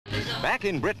Back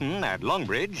in Britain, at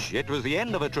Longbridge, it was the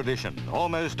end of a tradition,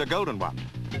 almost a golden one.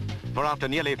 For after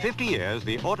nearly 50 years,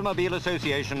 the Automobile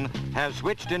Association has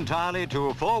switched entirely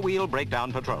to four-wheel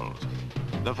breakdown patrols.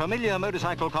 The familiar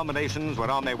motorcycle combinations were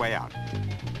on their way out.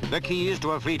 The keys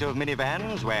to a fleet of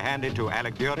minivans were handed to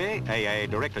Alec Durie, AA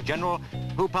Director General,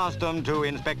 who passed them to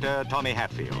Inspector Tommy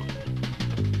Hatfield.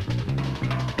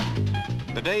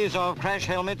 The days of crash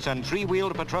helmets and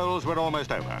three-wheeled patrols were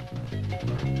almost over.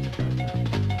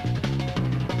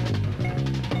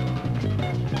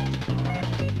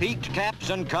 Peaked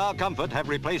caps and car comfort have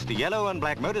replaced the yellow and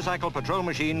black motorcycle patrol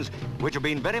machines, which have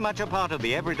been very much a part of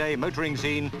the everyday motoring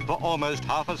scene for almost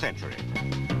half a century.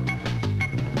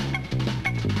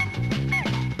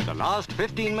 The last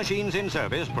 15 machines in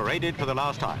service paraded for the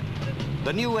last time.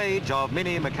 The new age of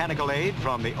mini mechanical aid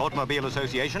from the Automobile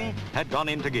Association had gone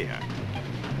into gear.